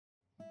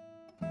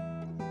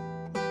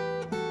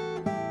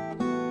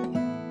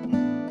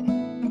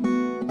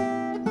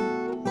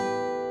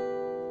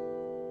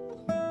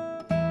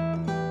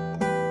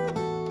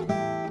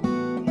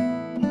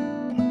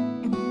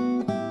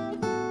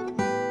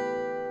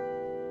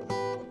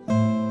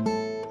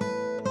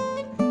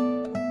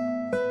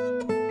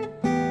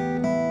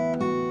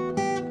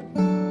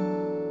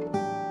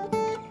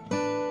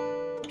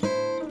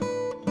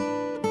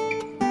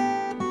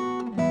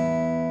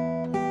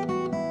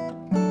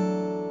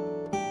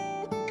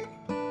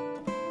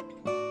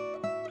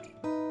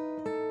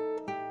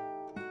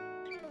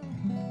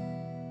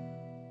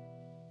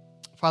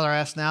Father, I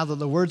ask now that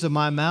the words of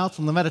my mouth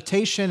and the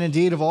meditation,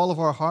 indeed, of all of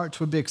our hearts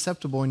would be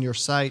acceptable in your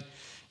sight.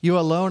 You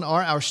alone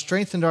are our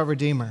strength and our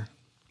Redeemer.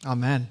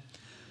 Amen.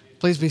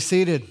 Please be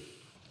seated.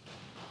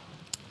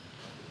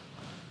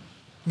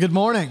 Good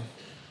morning.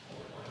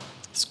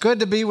 It's good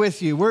to be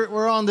with you.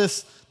 We're on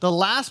the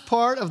last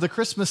part of the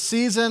Christmas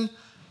season.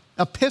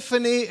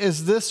 Epiphany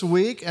is this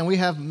week, and we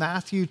have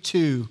Matthew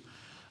 2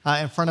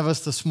 in front of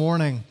us this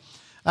morning.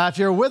 If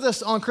you're with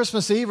us on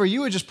Christmas Eve, or you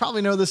would just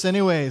probably know this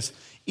anyways,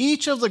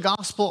 each of the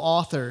gospel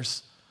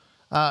authors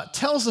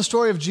tells the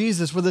story of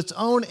Jesus with its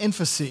own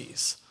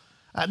emphases.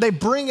 They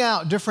bring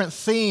out different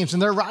themes,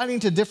 and they're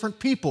writing to different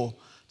people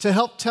to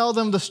help tell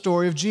them the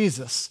story of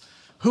Jesus,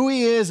 who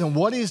he is and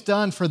what he's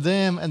done for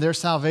them and their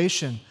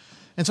salvation.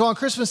 And so on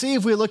Christmas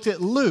Eve, we looked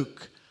at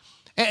Luke.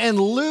 And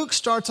Luke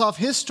starts off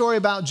his story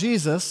about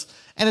Jesus,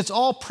 and it's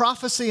all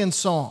prophecy and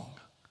song.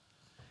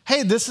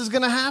 Hey, this is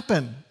going to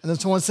happen. And then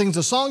someone sings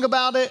a song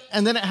about it,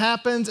 and then it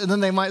happens, and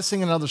then they might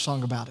sing another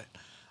song about it.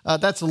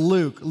 That's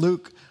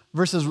Luke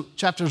verses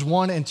chapters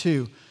 1 and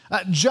 2.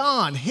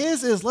 John,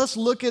 his is, let's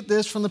look at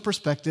this from the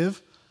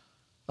perspective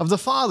of the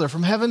Father,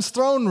 from heaven's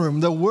throne room.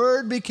 The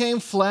Word became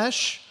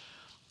flesh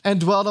and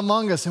dwelt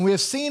among us, and we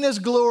have seen his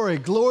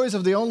glories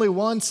of the only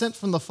one sent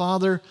from the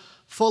Father,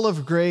 full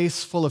of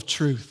grace, full of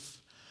truth.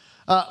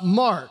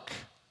 Mark.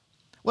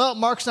 Well,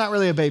 Mark's not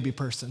really a baby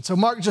person, so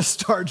Mark just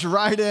starts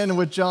right in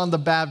with John the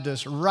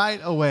Baptist right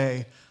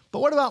away.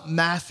 But what about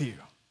Matthew?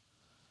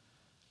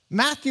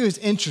 Matthew is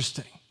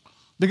interesting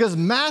because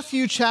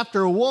Matthew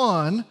chapter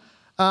 1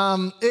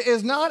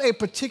 is not a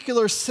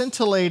particular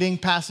scintillating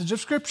passage of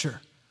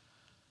Scripture.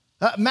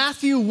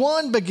 Matthew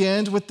 1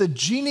 begins with the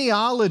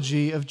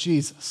genealogy of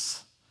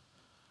Jesus.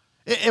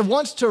 It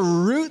wants to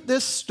root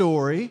this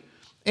story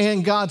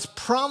in God's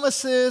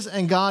promises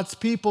and God's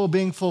people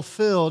being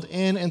fulfilled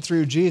in and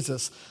through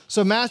Jesus.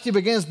 So Matthew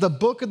begins the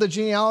book of the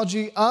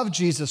genealogy of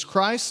Jesus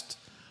Christ,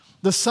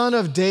 the son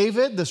of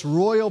David, this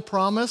royal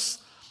promise,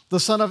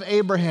 the son of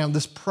Abraham,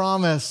 this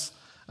promise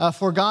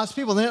for God's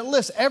people. Then it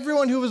lists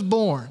everyone who was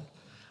born.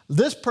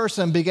 This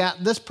person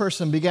begat this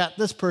person, begat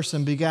this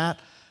person, begat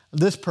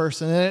this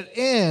person. And it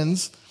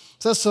ends,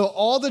 says, so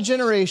all the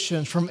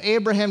generations from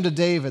Abraham to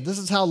David, this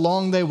is how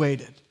long they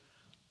waited,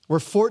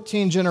 were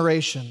 14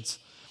 generations.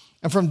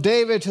 And from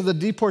David to the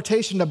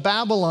deportation to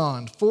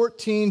Babylon,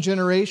 14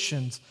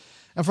 generations.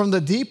 And from the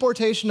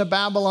deportation to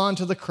Babylon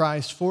to the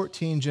Christ,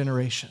 14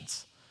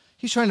 generations.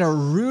 He's trying to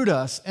root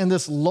us in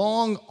this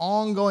long,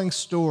 ongoing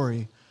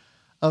story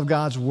of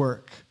God's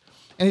work.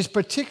 And he's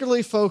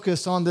particularly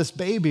focused on this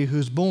baby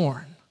who's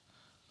born,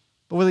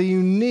 but with a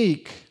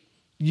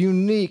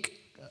unique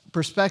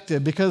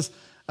perspective, because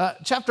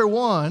chapter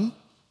 1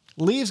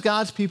 leaves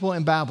God's people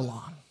in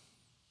Babylon.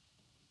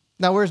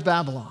 Now, where's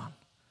Babylon?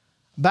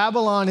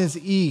 Babylon is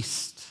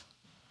east.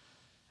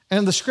 And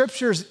in the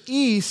scriptures,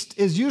 east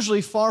is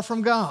usually far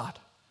from God.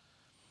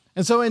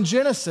 And so in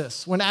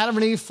Genesis, when Adam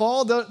and Eve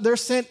fall, they're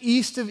sent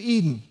east of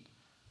Eden.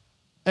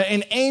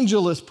 An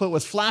angel is put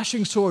with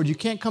flashing sword. You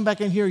can't come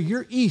back in here.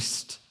 You're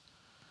east.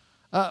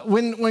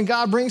 When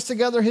God brings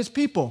together his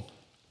people,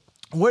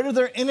 where do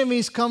their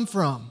enemies come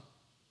from?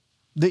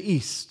 The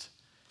east.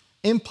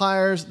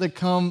 Empires that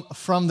come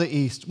from the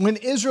east. When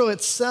Israel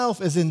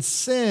itself is in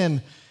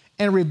sin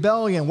and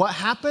rebellion, what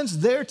happens?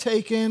 They're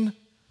taken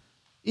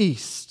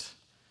east.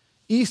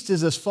 East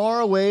is as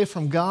far away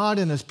from God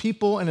and his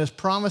people and his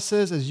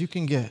promises as you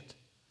can get.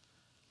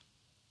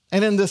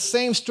 And in this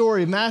same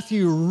story,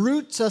 Matthew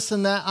roots us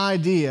in that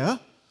idea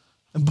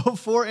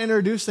before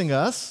introducing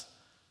us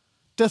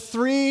to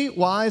 3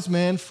 wise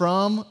men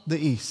from the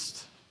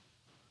east.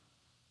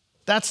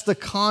 That's the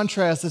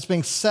contrast that's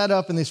being set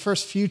up in these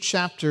first few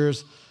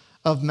chapters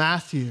of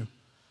Matthew.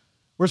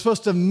 We're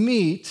supposed to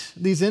meet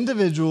these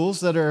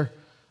individuals that are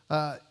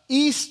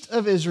east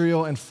of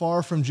Israel and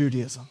far from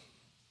Judaism,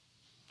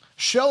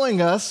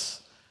 showing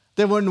us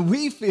that when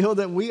we feel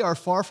that we are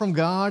far from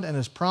God and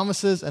his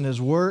promises and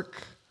his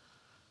work,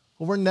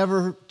 well, we're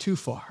never too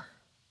far.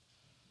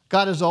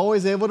 God is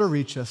always able to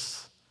reach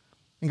us,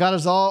 and God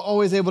is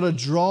always able to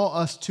draw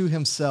us to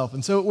himself.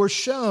 And so we're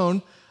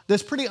shown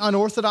this pretty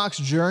unorthodox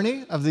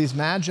journey of these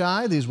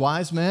magi, these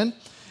wise men,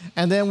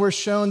 and then we're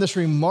shown this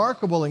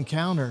remarkable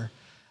encounter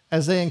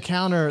as they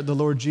encounter the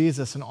Lord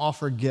Jesus and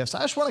offer gifts.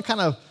 I just want to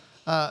kind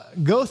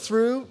of go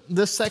through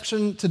this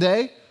section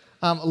today,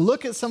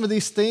 look at some of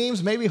these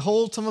themes, maybe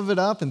hold some of it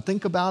up and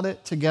think about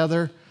it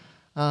together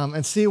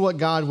and see what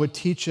God would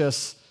teach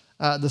us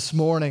this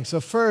morning. So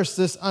first,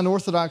 this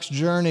unorthodox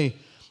journey.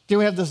 Here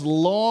we have this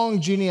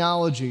long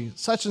genealogy,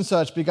 such and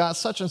such begot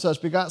such and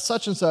such begot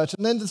such and such,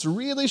 and then this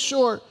really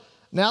short,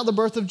 now the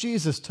birth of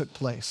Jesus took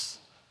place.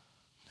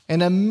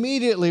 And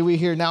immediately we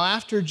hear, now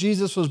after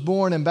Jesus was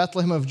born in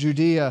Bethlehem of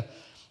Judea,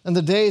 in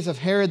the days of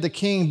Herod the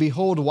king,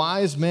 behold,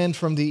 wise men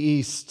from the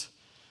east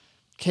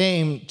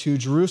came to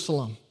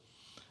Jerusalem.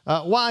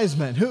 Wise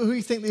men, who do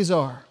you think these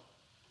are?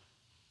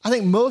 I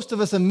think most of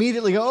us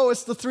immediately go, oh,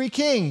 it's the 3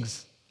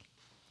 kings.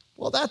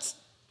 Well,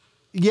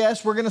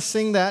 yes, we're going to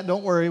sing that.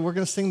 Don't worry, we're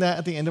going to sing that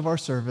at the end of our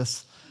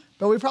service.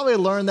 But we probably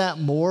learned that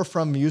more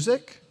from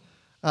music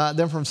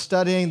than from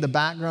studying the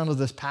background of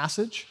this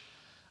passage.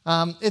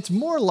 It's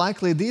more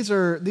likely these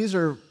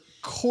are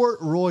court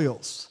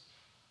royals.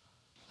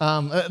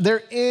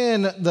 They're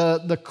in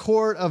the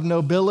court of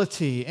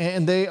nobility,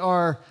 and they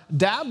are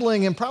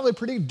dabbling in probably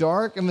pretty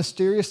dark and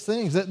mysterious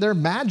things. They're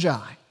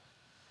magi.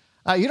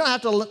 You don't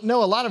have to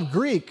know a lot of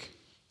Greek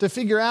to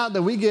figure out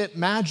that we get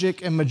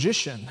magic and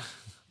magician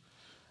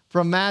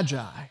from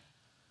magi.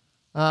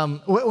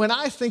 When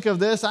I think of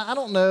this, I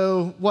don't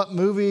know what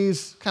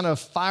movies kind of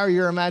fire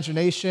your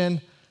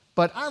imagination,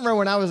 but I remember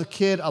when I was a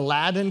kid,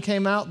 Aladdin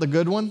came out, the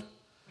good one.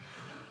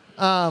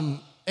 And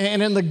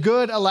in the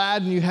good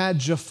Aladdin, you had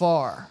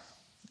Jafar.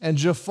 And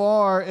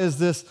Jafar is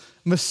this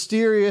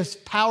mysterious,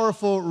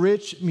 powerful,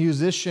 rich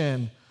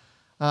musician.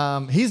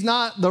 He's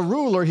not the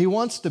ruler he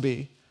wants to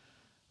be,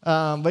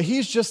 but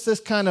he's just this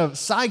kind of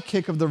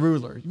sidekick of the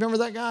ruler. You remember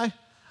that guy?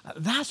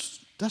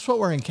 That's what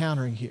we're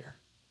encountering here.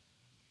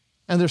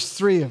 And there's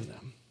 3 of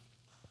them.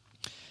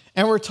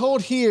 And we're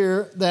told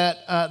here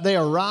that they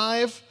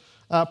arrive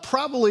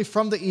probably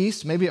from the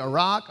east, maybe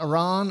Iraq,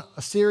 Iran,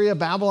 Assyria,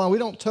 Babylon. We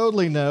don't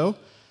totally know.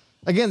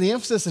 Again, the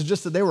emphasis is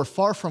just that they were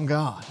far from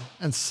God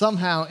and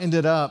somehow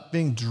ended up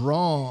being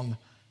drawn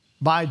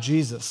by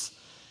Jesus.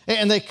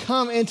 And they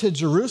come into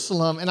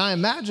Jerusalem, and I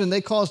imagine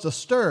they caused a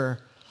stir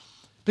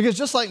because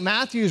just like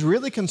Matthew's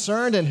really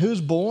concerned in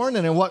who's born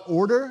and in what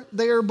order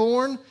they are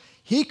born,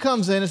 he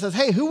comes in and says,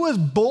 hey, who was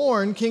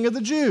born King of the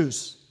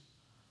Jews?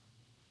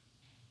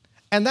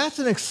 And that's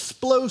an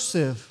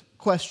explosive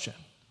question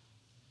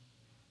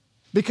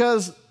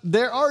because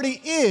there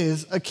already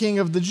is a King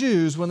of the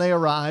Jews when they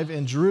arrive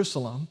in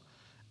Jerusalem.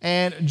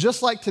 And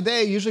just like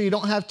today, usually you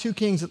don't have 2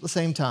 kings at the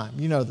same time.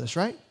 You know this,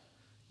 right?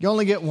 You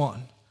only get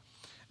one.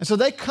 And so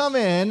they come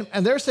in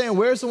and they're saying,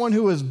 where's the one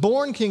who was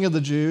born King of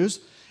the Jews?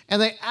 And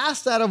they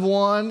ask that of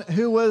one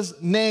who was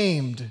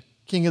named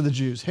King of the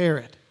Jews,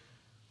 Herod.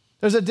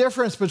 There's a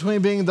difference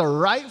between being the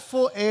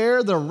rightful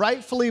heir, the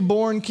rightfully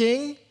born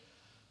king,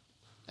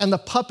 and the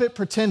puppet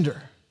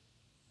pretender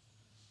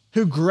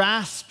who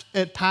grasped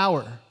at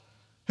power,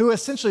 who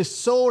essentially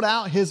sold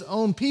out his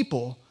own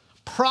people,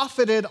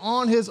 profited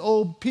on his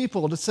own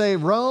people to say,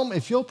 Rome,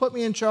 if you'll put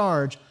me in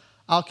charge,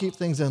 I'll keep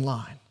things in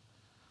line.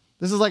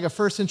 This is like a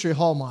first century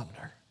hall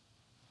monitor.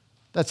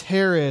 That's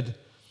Herod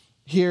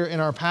here in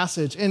our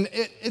passage. And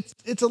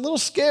it's a little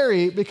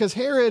scary because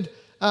Herod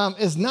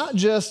is not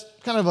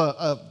just kind of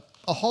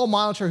a hall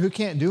monitor who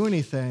can't do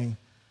anything.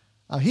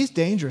 He's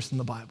dangerous in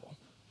the Bible.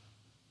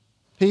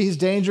 He's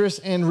dangerous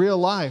in real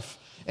life.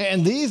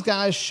 And these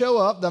guys show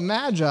up, the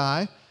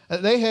Magi.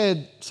 They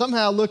had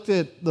somehow looked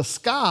at the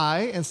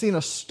sky and seen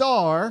a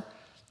star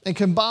and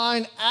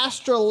combined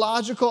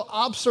astrological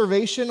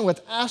observation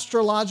with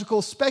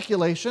astrological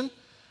speculation.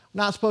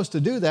 Not supposed to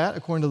do that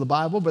according to the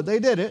Bible, but they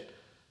did it.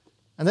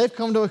 And they've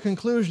come to a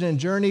conclusion and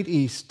journeyed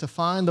east to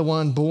find the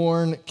one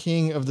born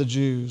King of the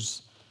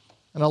Jews.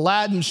 And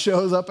Aladdin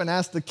shows up and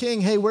asks the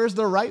king, hey, where's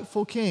the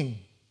rightful king?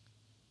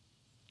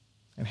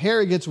 And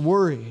Herod gets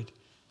worried.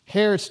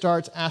 Herod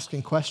starts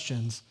asking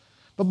questions.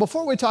 But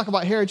before we talk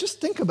about Herod,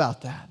 just think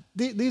about that.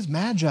 These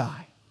magi.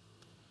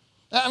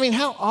 I mean,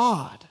 how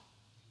odd.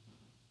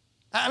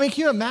 I mean,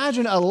 can you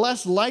imagine a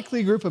less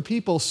likely group of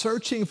people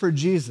searching for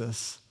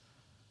Jesus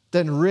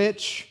than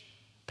rich,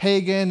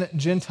 pagan,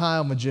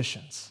 Gentile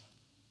magicians?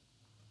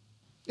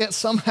 Yet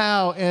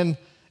somehow in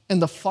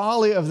the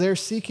folly of their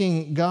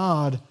seeking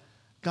God,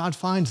 God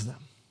finds them.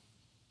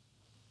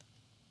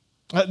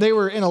 They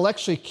were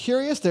intellectually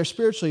curious, they're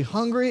spiritually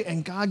hungry,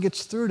 and God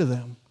gets through to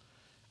them.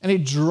 And he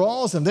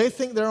draws them. They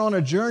think they're on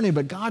a journey,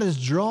 but God is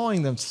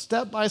drawing them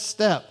step by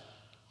step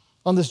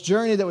on this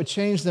journey that would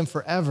change them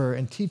forever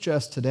and teach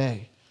us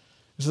today.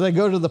 So they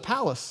go to the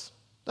palace.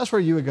 That's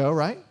where you would go,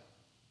 right?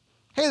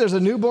 Hey, there's a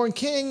newborn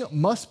king,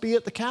 must be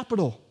at the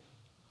capital.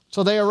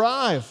 So they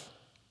arrive.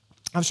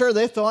 I'm sure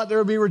they thought there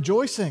would be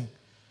rejoicing.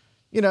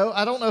 You know,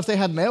 I don't know if they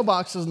had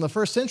mailboxes in the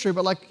first century,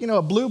 but like,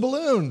 a blue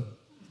balloon.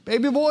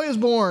 Baby boy is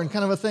born,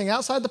 kind of a thing,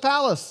 outside the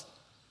palace.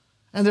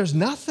 And there's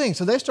nothing.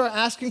 So they start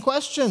asking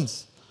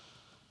questions.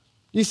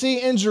 You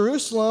see, in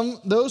Jerusalem,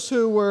 those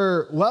who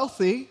were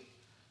wealthy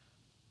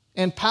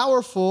and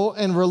powerful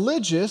and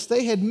religious,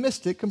 they had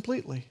missed it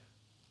completely.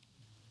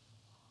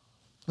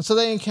 And so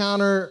they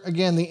encounter,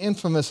 again, the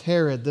infamous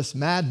Herod, this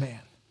madman.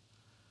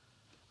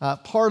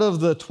 Part of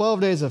the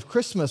 12 days of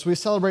Christmas, we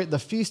celebrate the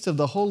Feast of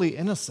the Holy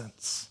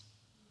Innocents.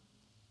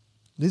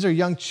 These are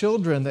young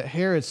children that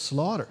Herod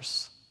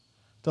slaughters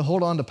to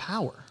hold on to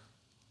power.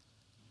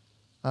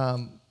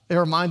 It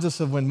reminds us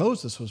of when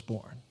Moses was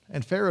born.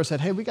 And Pharaoh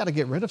said, hey, we got to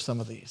get rid of some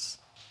of these.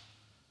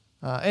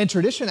 And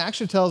tradition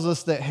actually tells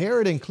us that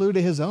Herod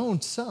included his own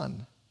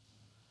son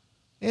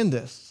in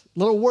this. A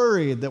little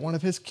worried that one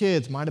of his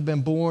kids might have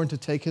been born to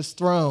take his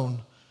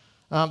throne.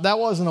 That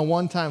wasn't a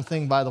one-time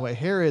thing, by the way.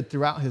 Herod,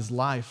 throughout his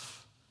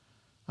life,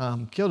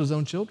 killed his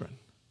own children.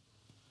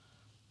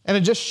 And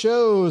it just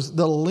shows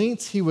the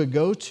lengths he would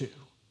go to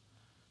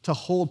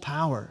hold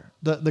power,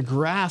 the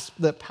grasp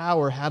that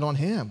power had on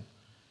him,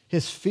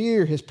 his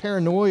fear, his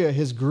paranoia,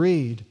 his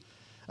greed.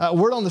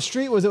 Word on the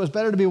street was it was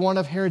better to be one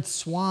of Herod's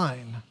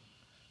swine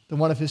than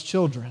one of his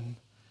children.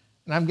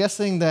 And I'm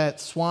guessing that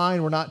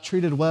swine were not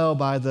treated well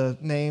by the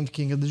named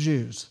king of the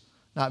Jews.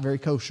 Not very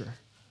kosher,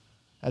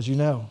 as you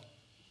know.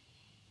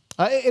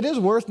 It is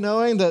worth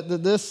knowing that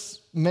this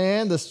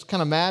man, this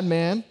kind of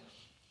madman,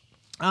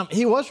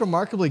 he was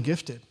remarkably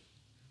gifted.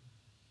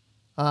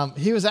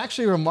 He was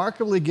actually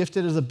remarkably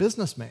gifted as a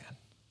businessman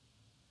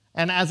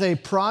and as a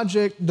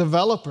project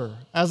developer,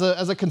 as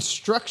a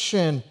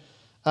construction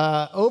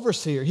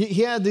overseer.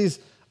 He had these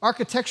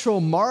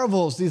architectural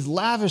marvels, these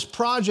lavish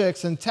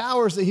projects and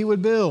towers that he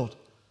would build.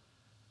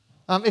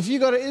 If you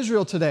go to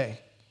Israel today,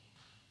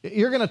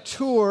 you're going to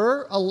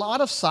tour a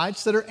lot of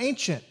sites that are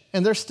ancient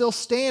and they're still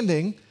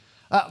standing.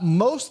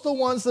 Most of the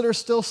ones that are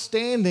still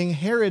standing,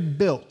 Herod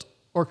built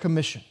or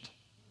commissioned.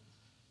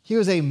 He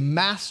was a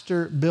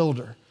master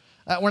builder.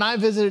 When I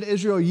visited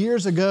Israel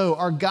years ago,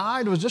 our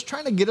guide was just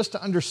trying to get us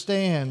to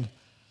understand,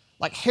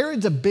 like,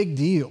 Herod's a big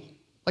deal.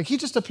 Like, he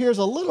just appears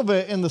a little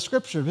bit in the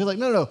scripture. He's like,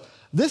 no,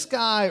 this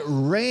guy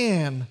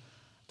ran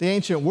the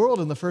ancient world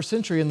in the first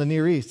century in the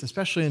Near East,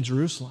 especially in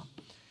Jerusalem.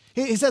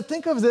 He said,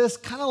 think of this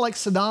kind of like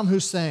Saddam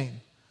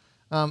Hussein.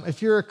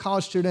 If you're a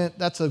college student,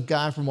 that's a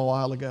guy from a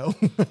while ago.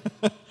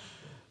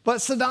 But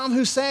Saddam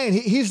Hussein,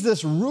 he's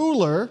this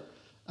ruler.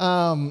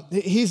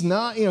 He's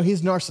not,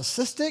 he's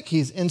narcissistic,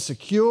 he's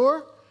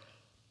insecure,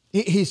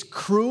 he's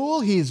cruel,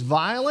 he's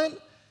violent,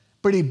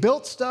 but he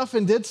built stuff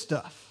and did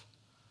stuff.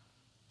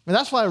 And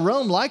that's why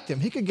Rome liked him.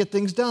 He could get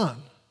things done.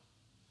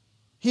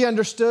 He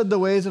understood the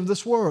ways of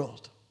this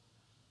world.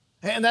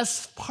 And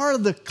that's part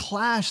of the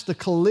clash, the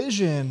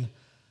collision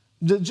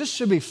that just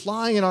should be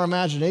flying in our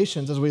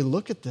imaginations as we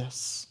look at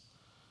this.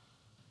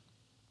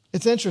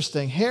 It's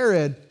interesting.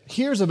 Herod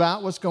hears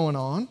about what's going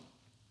on,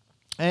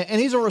 and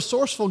he's a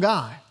resourceful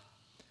guy.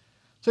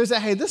 So he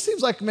said, hey, this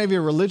seems like maybe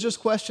a religious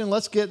question.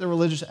 Let's get the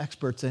religious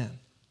experts in.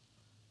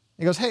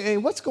 He goes, hey,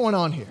 what's going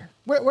on here?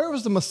 Where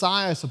was the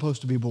Messiah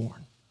supposed to be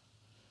born?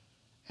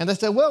 And they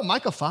said, well,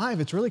 Micah 5,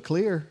 it's really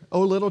clear.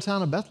 O little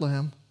town of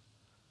Bethlehem.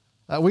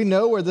 We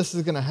know where this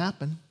is going to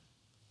happen.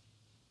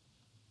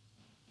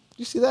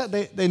 You see that?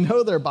 They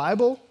know their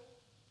Bible.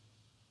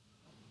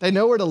 They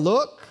know where to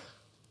look,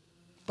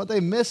 but they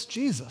miss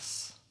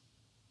Jesus.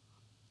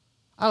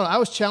 I don't know. I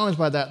was challenged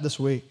by that this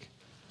week.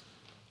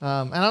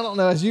 And I don't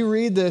know, as you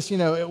read this,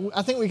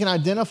 I think we can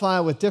identify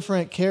with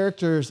different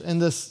characters in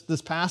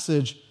this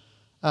passage.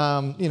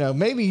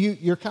 Maybe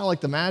you're kind of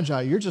like the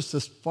Magi. You're just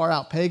this far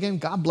out pagan.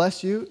 God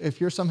bless you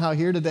if you're somehow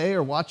here today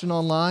or watching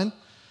online.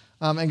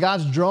 And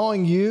God's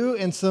drawing you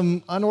in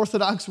some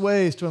unorthodox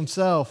ways to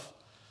himself.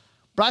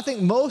 But I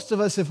think most of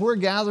us, if we're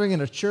gathering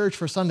in a church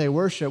for Sunday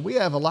worship, we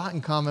have a lot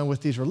in common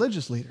with these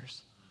religious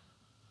leaders.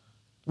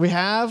 We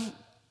have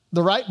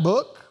the right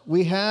book.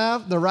 We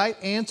have the right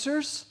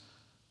answers.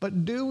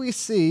 But do we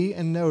see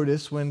and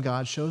notice when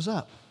God shows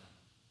up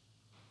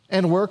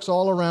and works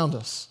all around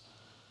us?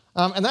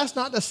 And that's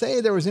not to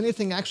say there was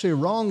anything actually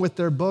wrong with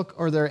their book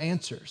or their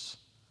answers.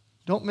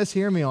 Don't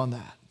mishear me on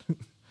that.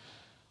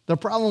 The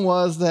problem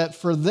was that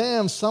for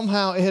them,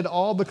 somehow it had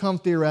all become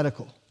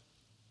theoretical.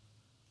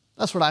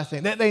 That's what I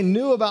think. They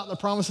knew about the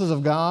promises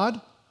of God,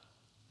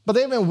 but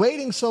they've been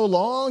waiting so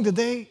long. Did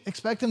they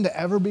expect them to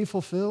ever be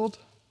fulfilled?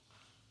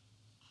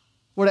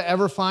 Would it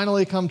ever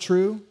finally come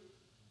true?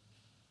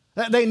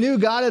 They knew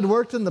God had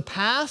worked in the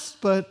past,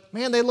 but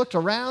man, they looked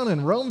around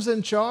and Rome's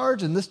in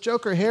charge and this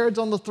joker Herod's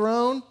on the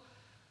throne.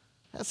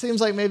 That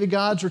seems like maybe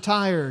God's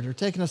retired or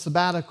taking a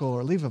sabbatical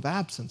or leave of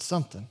absence,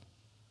 something.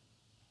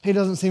 He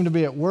doesn't seem to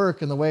be at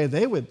work in the way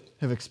they would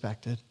have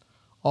expected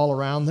all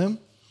around them.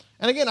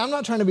 And again, I'm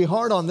not trying to be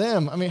hard on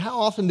them. I mean, how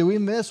often do we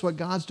miss what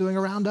God's doing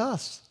around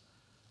us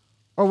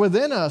or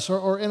within us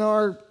or in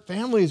our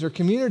families or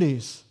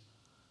communities?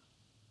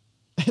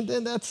 And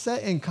then that's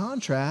set in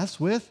contrast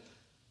with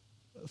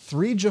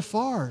 3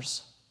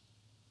 Jafars,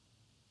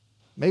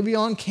 maybe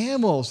on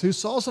camels, who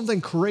saw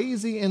something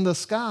crazy in the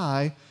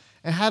sky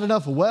and had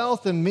enough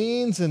wealth and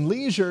means and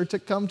leisure to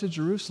come to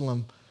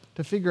Jerusalem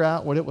to figure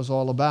out what it was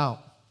all about.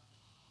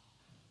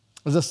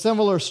 There's a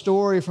similar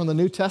story from the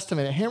New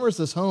Testament. It hammers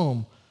this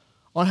home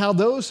on how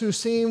those who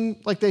seem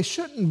like they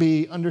shouldn't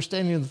be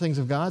understanding the things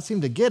of God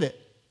seem to get it,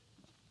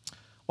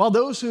 while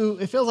those who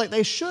it feels like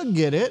they should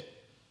get it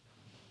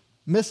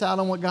miss out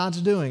on what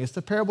God's doing. It's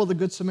the parable of the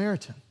Good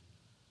Samaritan.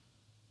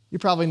 You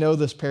probably know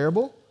this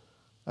parable.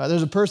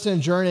 There's a person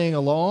journeying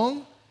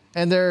along,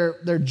 and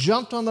they're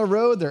jumped on the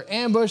road, they're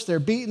ambushed, they're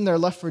beaten, they're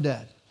left for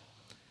dead.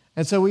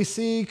 And so we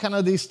see kind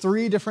of these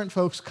 3 different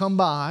folks come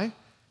by,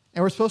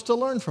 and we're supposed to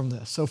learn from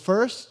this. So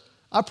first,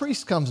 a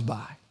priest comes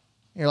by.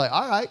 And you're like,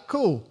 all right,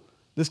 cool.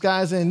 This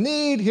guy's in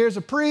need. Here's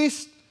a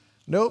priest.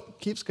 Nope,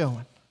 keeps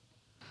going.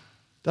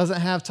 Doesn't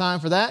have time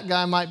for that.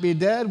 Guy might be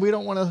dead. We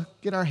don't want to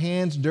get our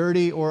hands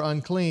dirty or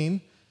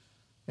unclean.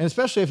 And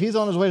especially if he's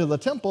on his way to the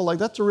temple, like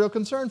that's a real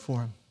concern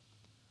for him.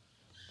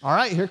 All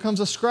right, here comes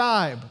a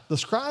scribe. The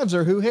scribes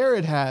are who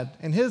Herod had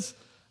in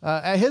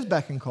at his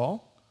beck and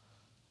call.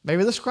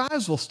 Maybe the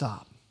scribes will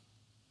stop.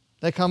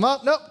 They come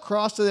up, nope,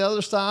 cross to the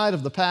other side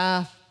of the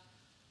path,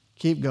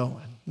 keep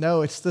going.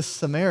 No, it's this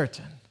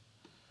Samaritan.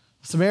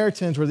 The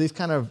Samaritans were these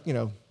kind of,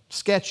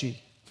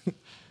 sketchy.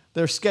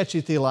 They're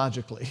sketchy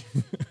theologically.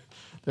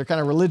 They're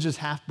kind of religious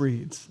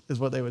half-breeds, is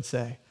what they would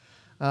say.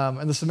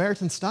 And the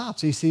Samaritan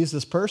stops. He sees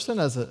this person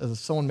as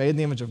someone made in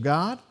the image of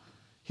God.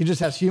 He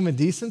just has human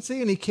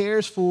decency, and he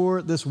cares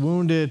for this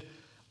wounded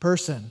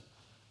person.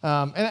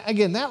 And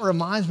again, that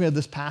reminds me of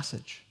this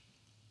passage.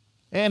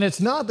 And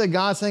it's not that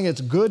God's saying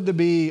it's good to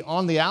be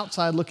on the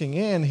outside looking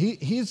in.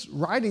 He's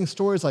writing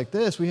stories like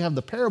this. We have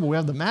the parable, we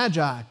have the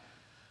Magi,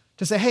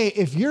 to say, hey,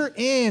 if you're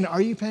in,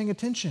 are you paying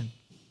attention?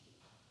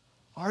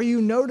 Are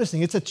you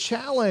noticing? It's a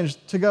challenge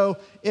to go,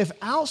 if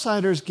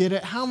outsiders get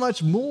it, how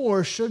much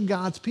more should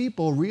God's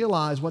people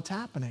realize what's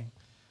happening?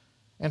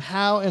 And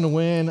how and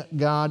when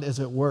God is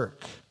at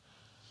work,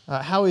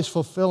 how he's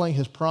fulfilling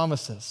his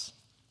promises.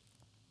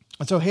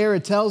 And so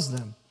Herod tells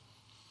them,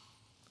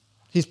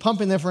 he's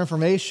pumping them for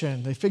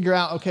information. They figure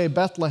out, okay,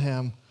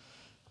 Bethlehem.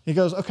 He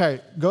goes,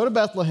 okay, go to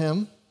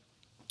Bethlehem,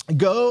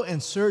 go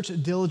and search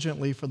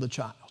diligently for the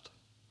child.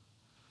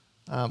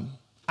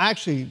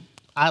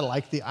 I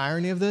like the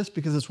irony of this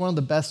because it's one of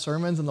the best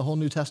sermons in the whole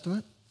New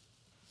Testament.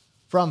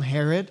 From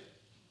Herod,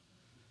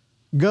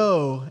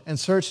 go and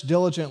search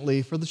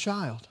diligently for the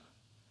child.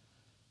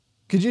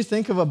 Could you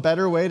think of a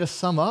better way to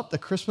sum up the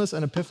Christmas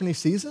and Epiphany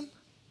season?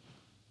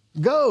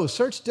 Go,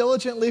 search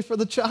diligently for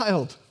the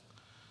child.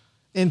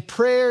 In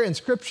prayer, in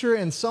scripture,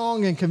 in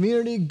song, in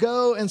community,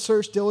 go and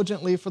search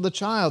diligently for the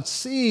child.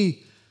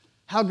 See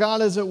how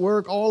God is at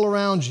work all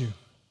around you.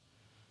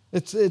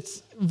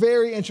 It's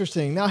very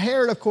interesting. Now,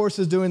 Herod, of course,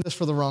 is doing this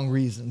for the wrong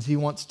reasons. He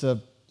wants to,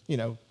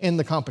 end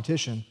the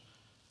competition.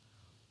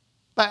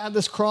 But at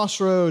this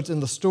crossroads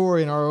in the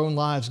story in our own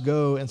lives,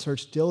 go and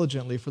search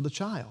diligently for the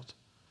child.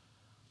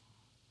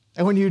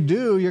 And when you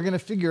do, you're going to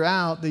figure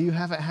out that you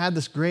haven't had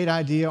this great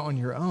idea on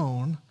your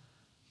own,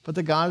 but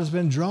that God has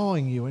been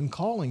drawing you and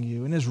calling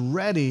you and is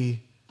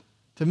ready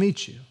to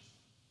meet you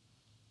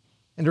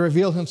and to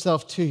reveal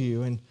himself to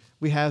you. And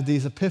we have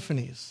these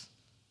epiphanies.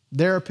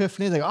 Their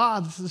epiphany, they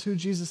go, this is who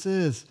Jesus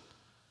is.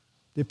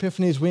 The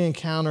epiphanies we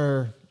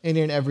encounter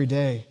any and every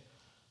day.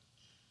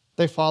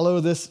 They follow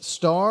this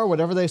star,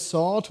 whatever they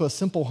saw, to a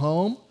simple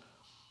home.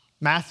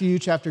 Matthew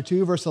chapter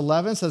 2, verse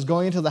 11 says,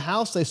 going into the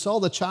house, they saw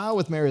the child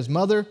with Mary, his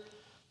mother.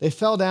 They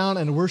fell down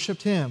and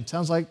worshiped him.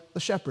 Sounds like the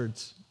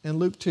shepherds in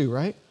Luke 2,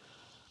 right?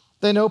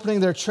 Then opening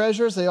their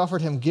treasures, they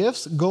offered him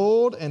gifts,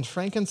 gold and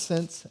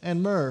frankincense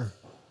and myrrh.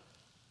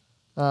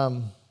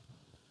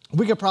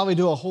 We could probably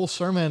do a whole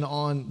sermon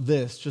on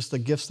this, just the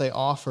gifts they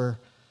offer.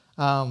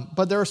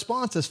 But their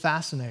response is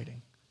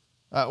fascinating.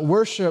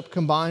 Worship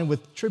combined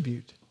with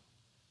tribute.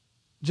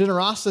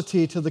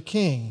 Generosity to the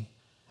king.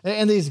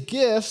 And these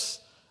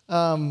gifts,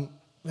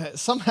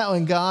 somehow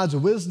in God's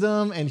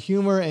wisdom and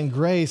humor and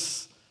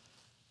grace,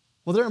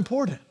 well, they're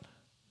important.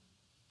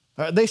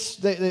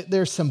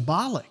 They're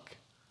symbolic.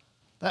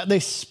 They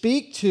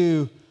speak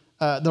to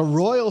the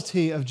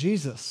royalty of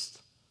Jesus,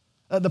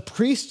 the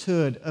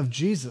priesthood of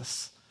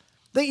Jesus.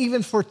 They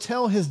even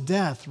foretell his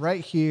death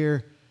right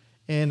here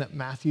in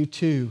Matthew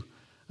 2.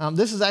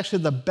 This is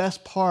actually the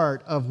best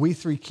part of We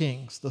Three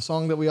Kings, the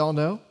song that we all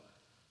know,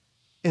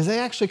 is they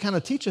actually kind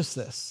of teach us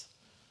this.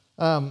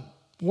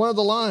 One of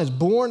the lines,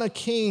 born a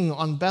king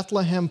on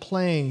Bethlehem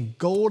plain,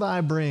 gold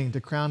I bring to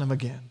crown him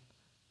again.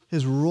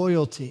 His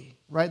royalty,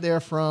 right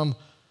there from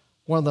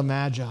one of the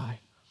Magi.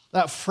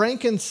 That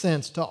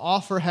frankincense to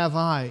offer have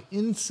I,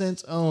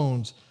 incense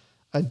owns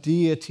a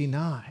deity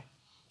nigh.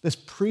 This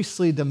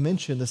priestly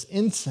dimension, this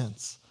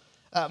incense.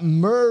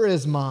 Myrrh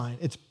is mine,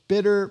 its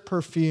bitter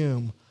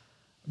perfume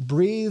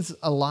breathes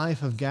a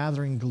life of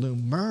gathering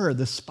gloom. Myrrh,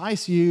 the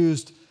spice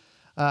used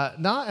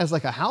not as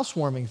like a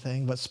housewarming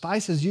thing, but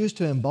spices used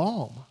to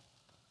embalm.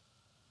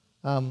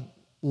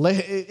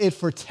 It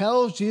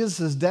foretells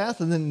Jesus'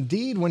 death, and then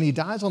indeed, when he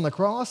dies on the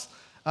cross,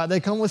 they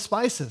come with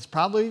spices,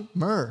 probably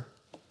myrrh,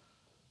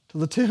 to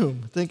the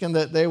tomb, thinking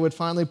that they would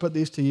finally put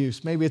these to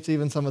use. Maybe it's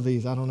even some of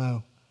these, I don't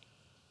know.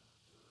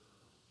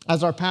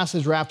 As our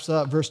passage wraps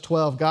up, verse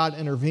 12, God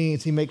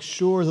intervenes. He makes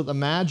sure that the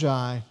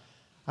Magi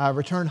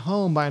return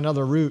home by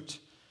another route.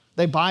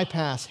 They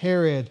bypass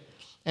Herod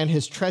and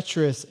his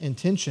treacherous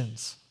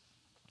intentions.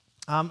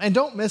 And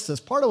don't miss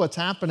this. Part of what's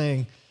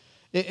happening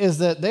is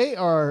that they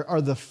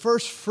are the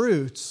first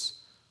fruits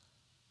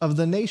of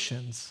the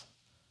nations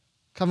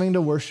coming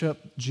to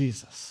worship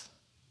Jesus.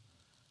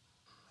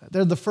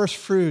 They're the first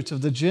fruits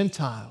of the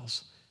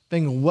Gentiles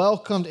being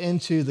welcomed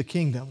into the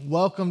kingdom,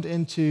 welcomed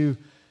into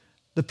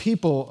the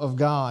people of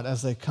God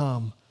as they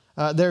come.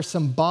 They're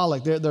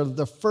symbolic. They're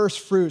the first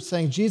fruits,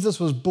 saying Jesus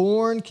was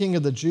born King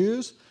of the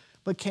Jews,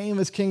 but came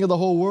as King of the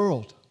whole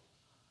world.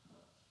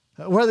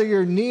 Whether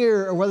you're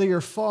near or whether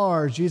you're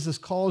far, Jesus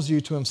calls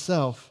you to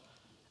himself,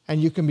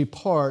 and you can be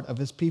part of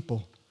his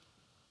people.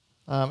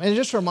 And it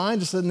just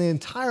reminds us that in the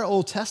entire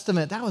Old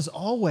Testament, that was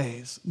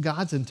always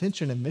God's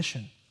intention and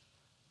mission.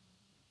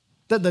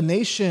 That the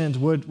nations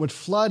would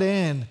flood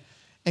in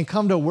and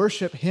come to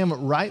worship him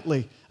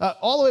rightly.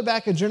 All the way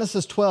back in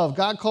Genesis 12,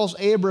 God calls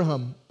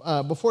Abraham,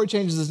 before he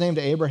changes his name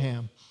to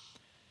Abraham,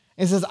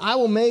 and says, I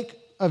will make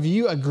of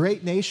you a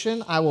great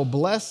nation. I will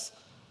bless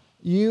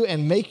you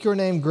and make your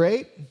name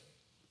great.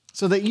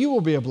 so that you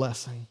will be a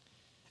blessing.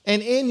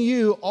 And in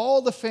you,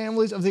 all the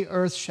families of the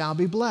earth shall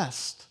be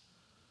blessed.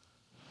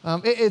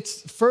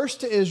 It's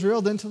first to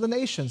Israel, then to the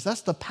nations.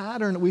 That's the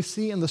pattern that we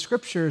see in the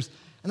scriptures.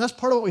 And that's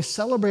part of what we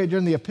celebrate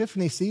during the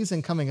Epiphany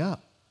season coming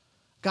up.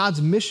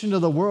 God's mission to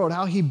the world,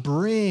 how he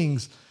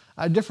brings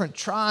different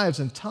tribes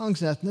and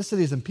tongues and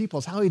ethnicities and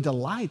peoples, how he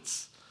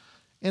delights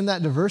in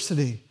that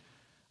diversity.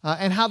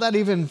 And how that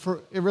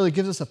it really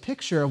gives us a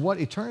picture of what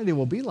eternity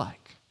will be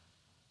like.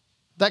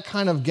 That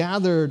kind of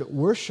gathered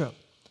worship.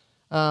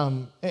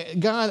 God,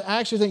 I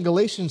actually think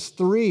Galatians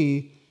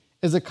 3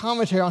 is a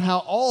commentary on how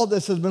all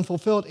this has been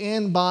fulfilled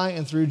in, by,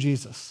 and through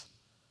Jesus.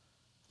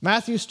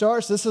 Matthew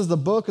starts, this is the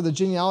book of the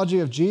genealogy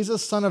of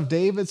Jesus, son of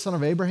David, son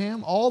of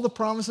Abraham. All the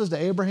promises to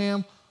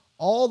Abraham,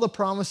 all the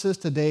promises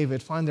to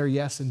David find their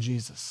yes in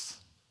Jesus.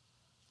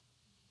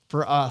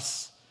 For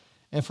us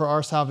and for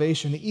our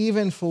salvation,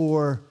 even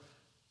for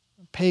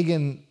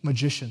pagan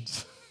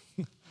magicians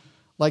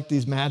like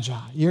these magi.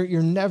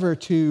 You're never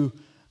too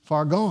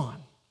far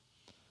gone.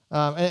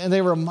 And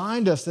they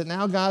remind us that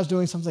now God's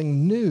doing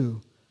something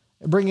new,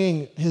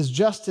 bringing his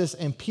justice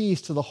and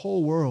peace to the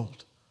whole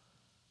world.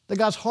 That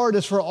God's heart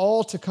is for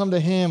all to come to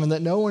him, and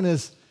that no one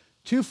is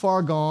too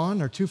far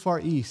gone or too far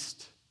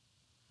east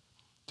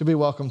to be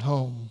welcomed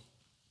home.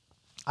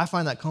 I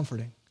find that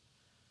comforting.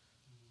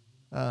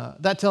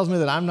 That tells me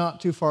that I'm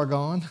not too far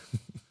gone,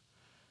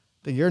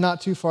 that you're not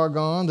too far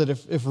gone, that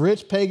if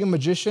rich pagan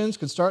magicians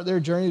could start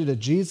their journey to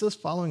Jesus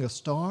following a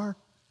star,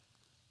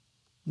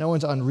 no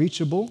one's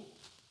unreachable.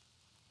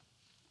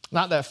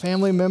 Not that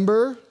family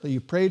member that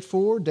you prayed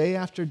for day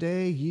after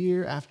day,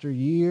 year after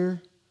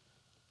year.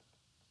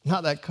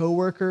 Not that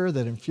coworker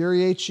that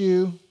infuriates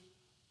you.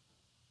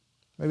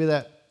 Maybe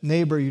that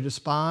neighbor you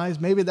despise.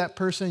 Maybe that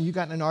person you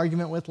got in an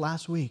argument with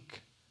last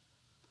week.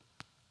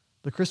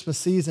 The Christmas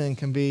season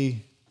can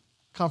be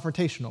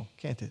confrontational,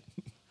 can't it?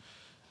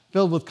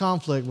 Filled with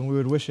conflict when we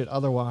would wish it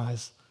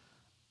otherwise.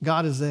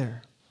 God is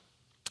there,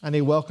 and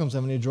he welcomes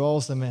them and he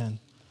draws them in.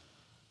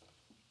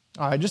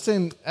 All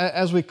right,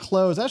 as we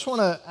close, I just want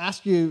to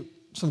ask you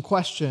some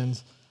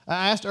questions.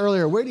 I asked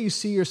earlier, where do you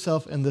see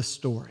yourself in this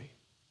story?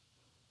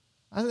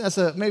 I think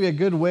that's maybe a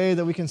good way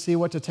that we can see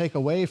what to take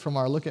away from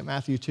our look at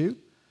Matthew 2.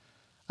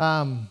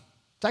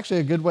 It's actually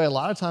a good way a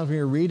lot of times when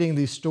you're reading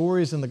these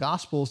stories in the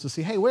Gospels to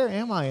see, hey, where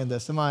am I in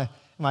this? Am I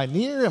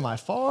near? Am I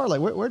far?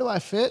 Like, where do I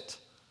fit?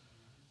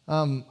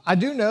 I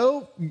do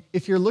know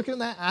if you're looking at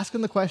that,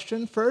 asking the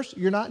question, first,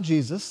 you're not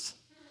Jesus.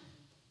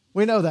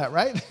 We know that,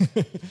 right?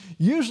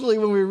 Usually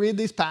when we read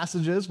these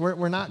passages,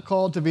 we're not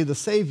called to be the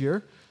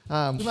Savior.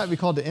 We might be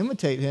called to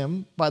imitate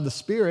him by the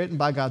Spirit and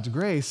by God's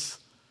grace,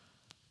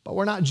 but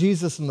we're not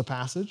Jesus in the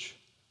passage.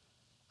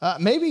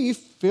 Maybe you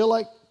feel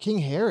like King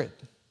Herod.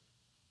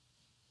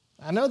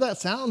 I know that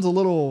sounds a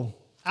little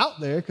out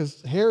there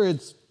because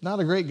Herod's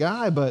not a great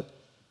guy, but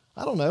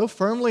I don't know,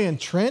 firmly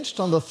entrenched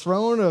on the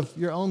throne of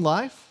your own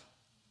life.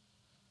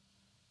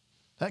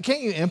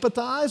 Can't you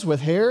empathize with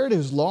Herod,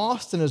 who's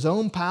lost in his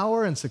own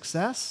power and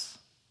success?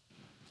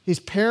 He's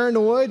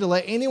paranoid to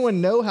let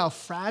anyone know how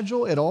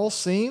fragile it all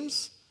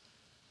seems.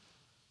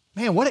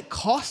 Man, what it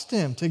cost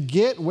him to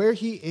get where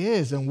he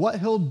is and what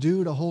he'll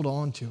do to hold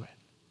on to it.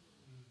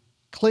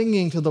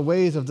 Clinging to the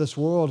ways of this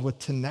world with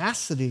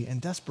tenacity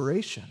and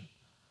desperation.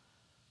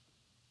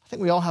 I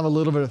think we all have a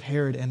little bit of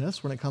Herod in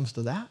us when it comes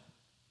to that.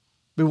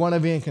 We want to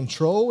be in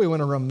control. We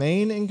want to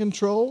remain in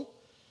control.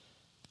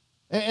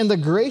 And the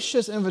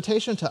gracious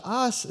invitation to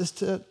us is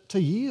to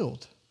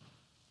yield,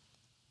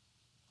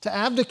 to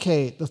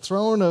abdicate the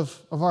throne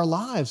of our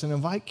lives and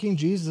invite King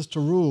Jesus to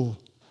rule,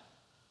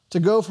 to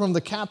go from the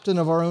captain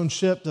of our own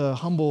ship to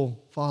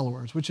humble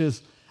followers, which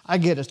is, I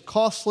get it's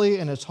costly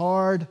and it's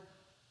hard,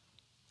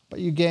 but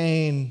you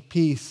gain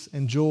peace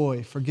and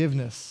joy,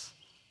 forgiveness,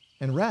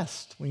 and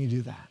rest when you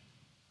do that.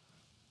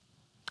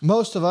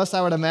 Most of us,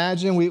 I would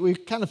imagine, we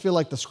kind of feel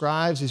like the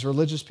scribes, these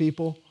religious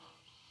people,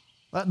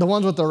 the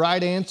ones with the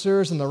right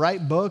answers and the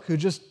right book who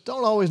just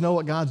don't always know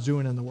what God's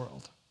doing in the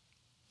world.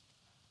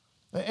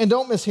 And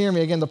don't mishear me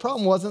again. The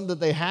problem wasn't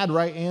that they had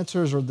right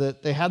answers or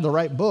that they had the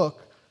right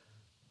book,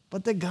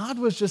 but that God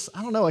was just,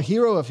 a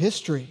hero of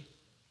history.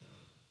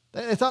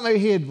 They thought maybe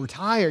he had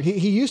retired.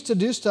 He used to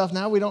do stuff.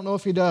 Now we don't know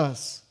if he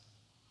does.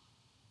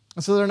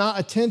 And so they're not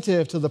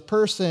attentive to the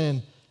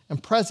person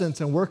and presence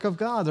and work of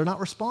God. They're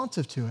not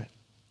responsive to it.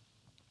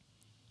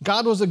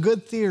 God was a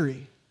good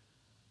theory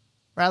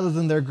rather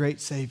than their great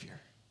Savior.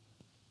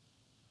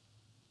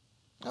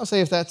 I'll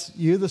say if that's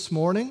you this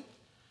morning,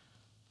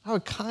 I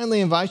would kindly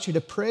invite you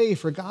to pray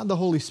for God the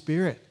Holy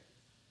Spirit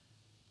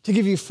to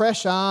give you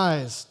fresh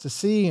eyes to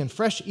see and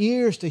fresh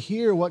ears to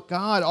hear what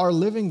God, our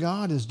living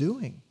God, is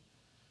doing.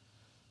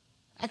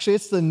 Actually,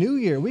 it's the new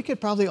year. We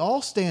could probably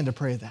all stand to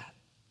pray that.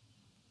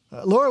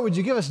 Lord, would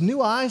you give us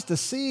new eyes to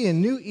see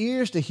and new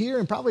ears to hear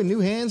and probably new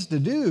hands to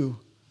do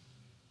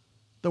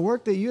the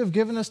work that you have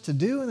given us to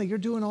do and that you're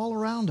doing all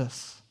around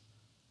us?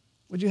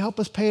 Would you help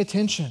us pay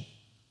attention?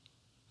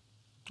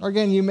 Or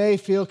again, you may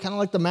feel kind of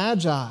like the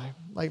Magi,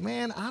 like,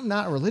 man, I'm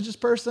not a religious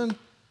person.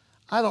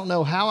 I don't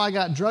know how I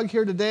got drugged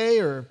here today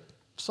or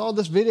saw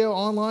this video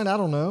online, I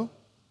don't know.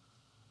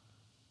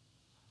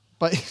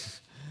 But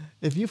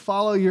if you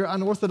follow your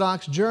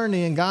unorthodox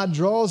journey and God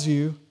draws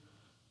you,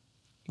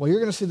 well, you're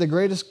going to see the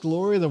greatest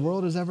glory the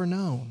world has ever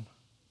known.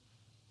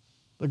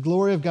 The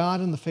glory of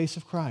God in the face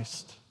of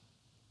Christ.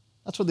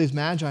 That's what these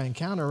magi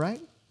encounter,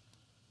 right?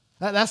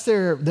 That's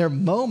their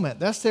moment.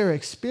 That's their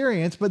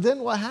experience. But then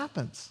what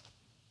happens?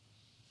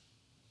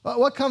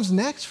 What comes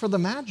next for the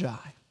magi?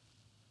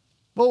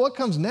 Well, what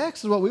comes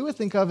next is what we would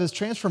think of as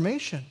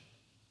transformation.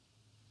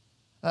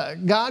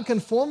 God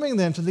conforming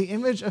them to the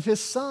image of his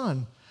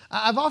Son.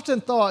 I've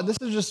often thought, this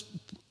is just,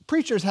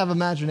 preachers have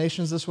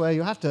imaginations this way.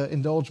 You'll have to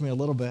indulge me a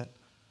little bit.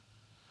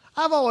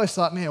 I've always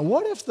thought, man,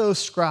 what if those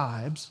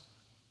scribes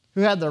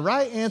who had the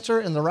right answer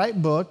in the right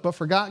book but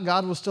forgot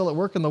God was still at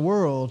work in the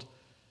world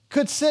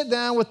could sit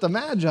down with the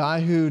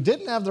magi who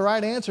didn't have the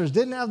right answers,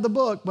 didn't have the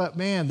book, but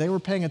man, they were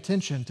paying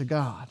attention to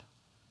God.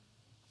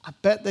 I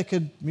bet they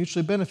could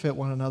mutually benefit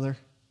one another.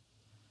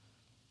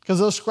 Because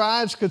those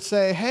scribes could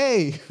say,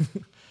 hey,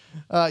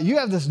 you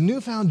have this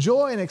newfound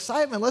joy and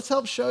excitement. Let's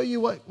help show you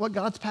what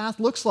God's path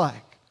looks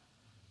like.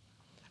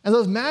 And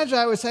those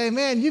magi would say,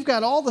 man, you've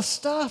got all the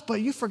stuff,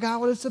 but you forgot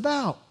what it's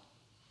about.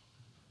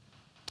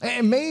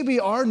 And maybe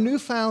our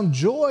newfound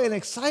joy and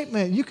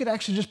excitement, you could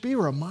actually just be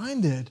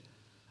reminded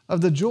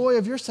of the joy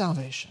of your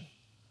salvation,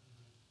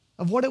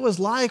 of what it was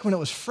like when it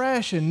was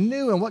fresh and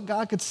new and what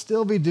God could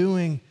still be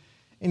doing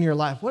in your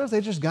life. What if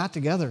they just got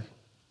together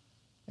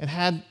and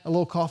had a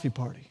little coffee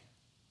party?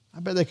 I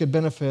bet they could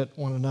benefit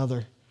one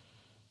another.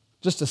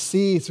 Just to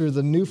see through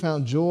the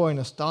newfound joy and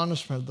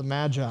astonishment of the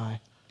magi.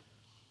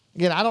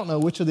 Again, I don't know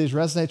which of these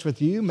resonates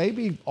with you.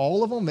 Maybe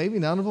all of them, maybe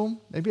none of them,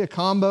 maybe a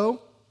combo.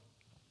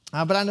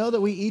 But I know that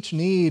we each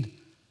need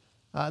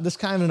this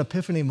kind of an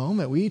epiphany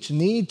moment. We each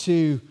need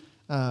to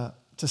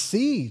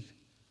see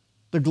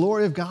the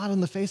glory of God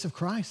in the face of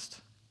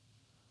Christ.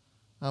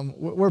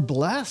 We're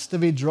blessed to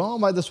be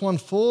drawn by this one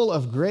full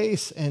of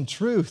grace and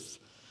truth.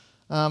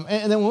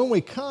 And then when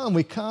we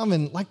come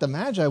and like the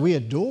magi, we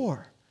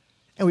adore.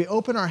 And we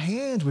open our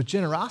hands with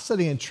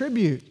generosity and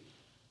tribute.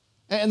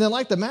 And then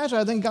like the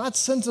magi, then God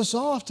sends us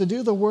off to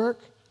do the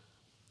work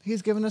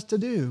he's given us to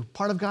do.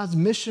 Part of God's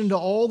mission to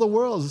all the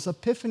world, this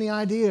epiphany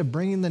idea of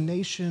bringing the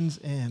nations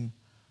in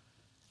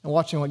and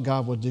watching what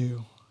God will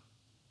do.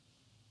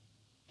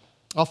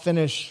 I'll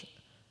finish.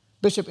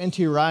 Bishop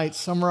N.T. Wright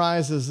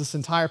summarizes this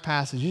entire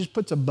passage. He just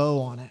puts a bow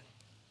on it.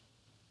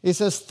 He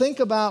says, think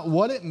about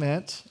what it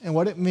meant and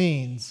what it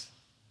means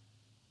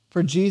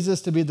for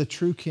Jesus to be the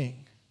true king.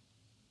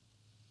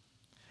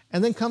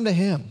 And then come to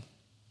him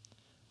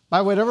by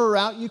whatever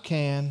route you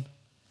can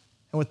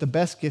and with the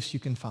best gifts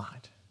you can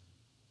find.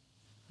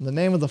 In the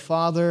name of the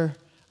Father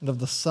and of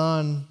the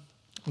Son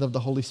and of the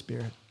Holy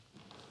Spirit.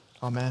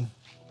 Amen.